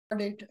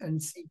it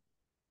and see.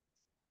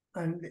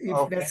 And if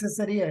Okay.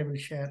 necessary, I will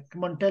share.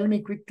 Come on, tell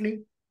me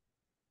quickly.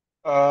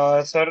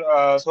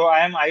 Sir, so I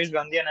am Ayush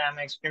Gandhi and I am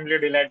extremely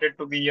delighted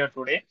to be here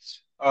today.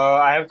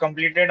 I have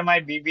completed my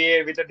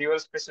BBA with a dual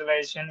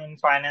specialization in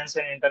finance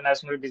and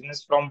international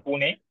business from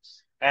Pune.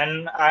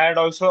 And I had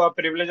also a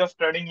privilege of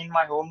studying in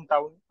my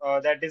hometown,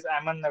 that is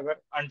Ahmednagar,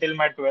 until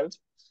my 12th.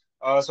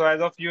 So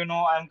as of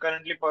I'm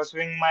currently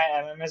pursuing my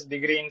MMS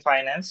degree in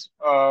finance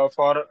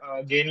for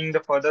gaining the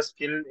further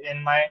skill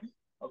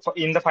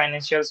in the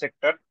financial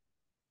sector.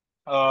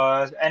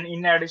 And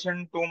in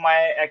addition to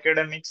my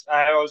academics,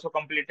 I have also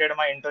completed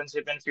my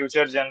internship in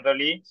Future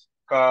Generally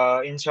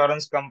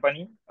insurance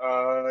company.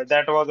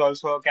 That was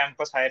also a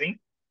campus hiring.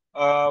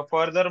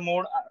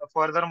 Furthermore,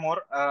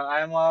 I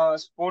am a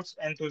sports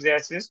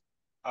enthusiast.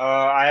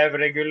 I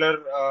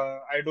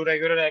do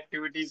regular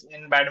activities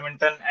in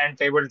badminton and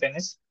table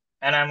tennis,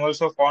 and I'm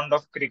also fond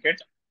of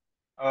cricket.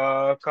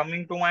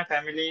 Coming to my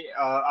family,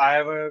 I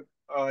have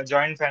a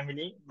joint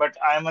family, but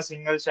I am a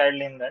single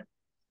child in that.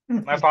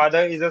 My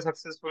father is a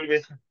successful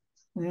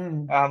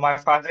Mm. uh, my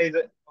father is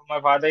a,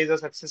 my father is a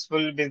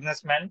successful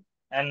businessman,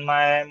 and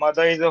my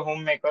mother is a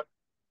homemaker.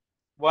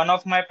 One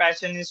of my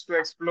passion is to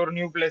explore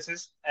new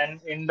places and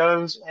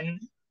indulge in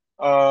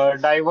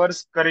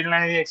diverse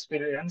culinary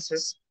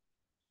experiences.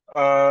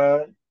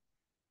 Uh,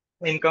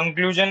 in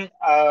conclusion,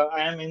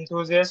 I am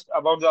enthusiastic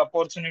about the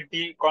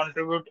opportunity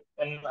contribute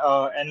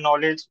and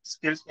knowledge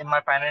skills in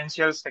my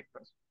financial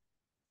sector.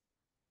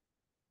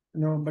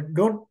 No, but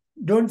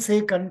don't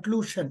say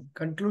conclusion.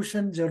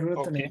 Conclusion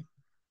जरूरत नहीं. Okay,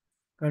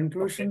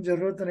 Conclusion okay.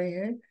 जरूरत नहीं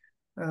है.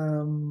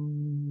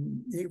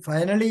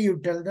 Finally, you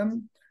tell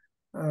them.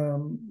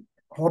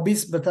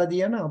 Hobbies बता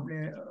दिया ना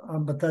आपने.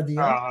 आप बता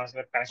दिया. हाँ सर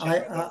I पैशन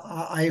बता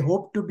दो. I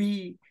hope to be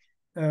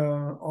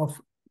of.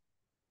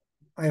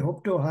 I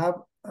hope to have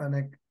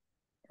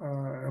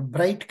a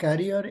bright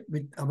career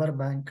with our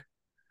bank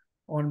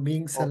on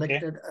being Okay.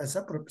 selected as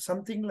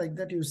something like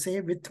that. You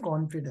say with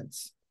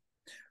confidence.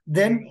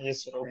 Then,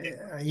 Yes sir. Okay.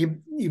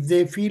 if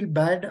they feel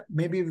bad,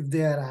 maybe if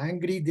they are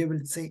angry, they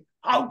will say,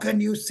 "How can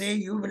you say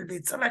you will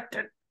be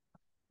selected?"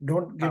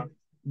 Don't get हाँ.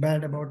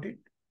 bad about it.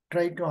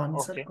 Try to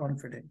answer Okay.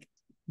 confidently.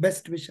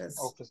 Best wishes.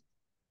 Okay.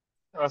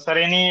 Sir,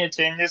 any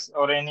changes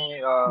or any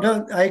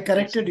No, I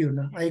corrected fixing? you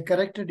now. I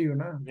corrected you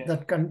now. Yes,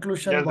 That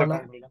conclusion, just the bola.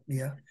 conclusion.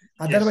 Yeah.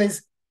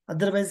 Yes.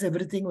 Otherwise,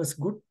 everything was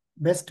good.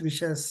 Best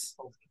wishes.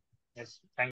 Okay. Yes. Thank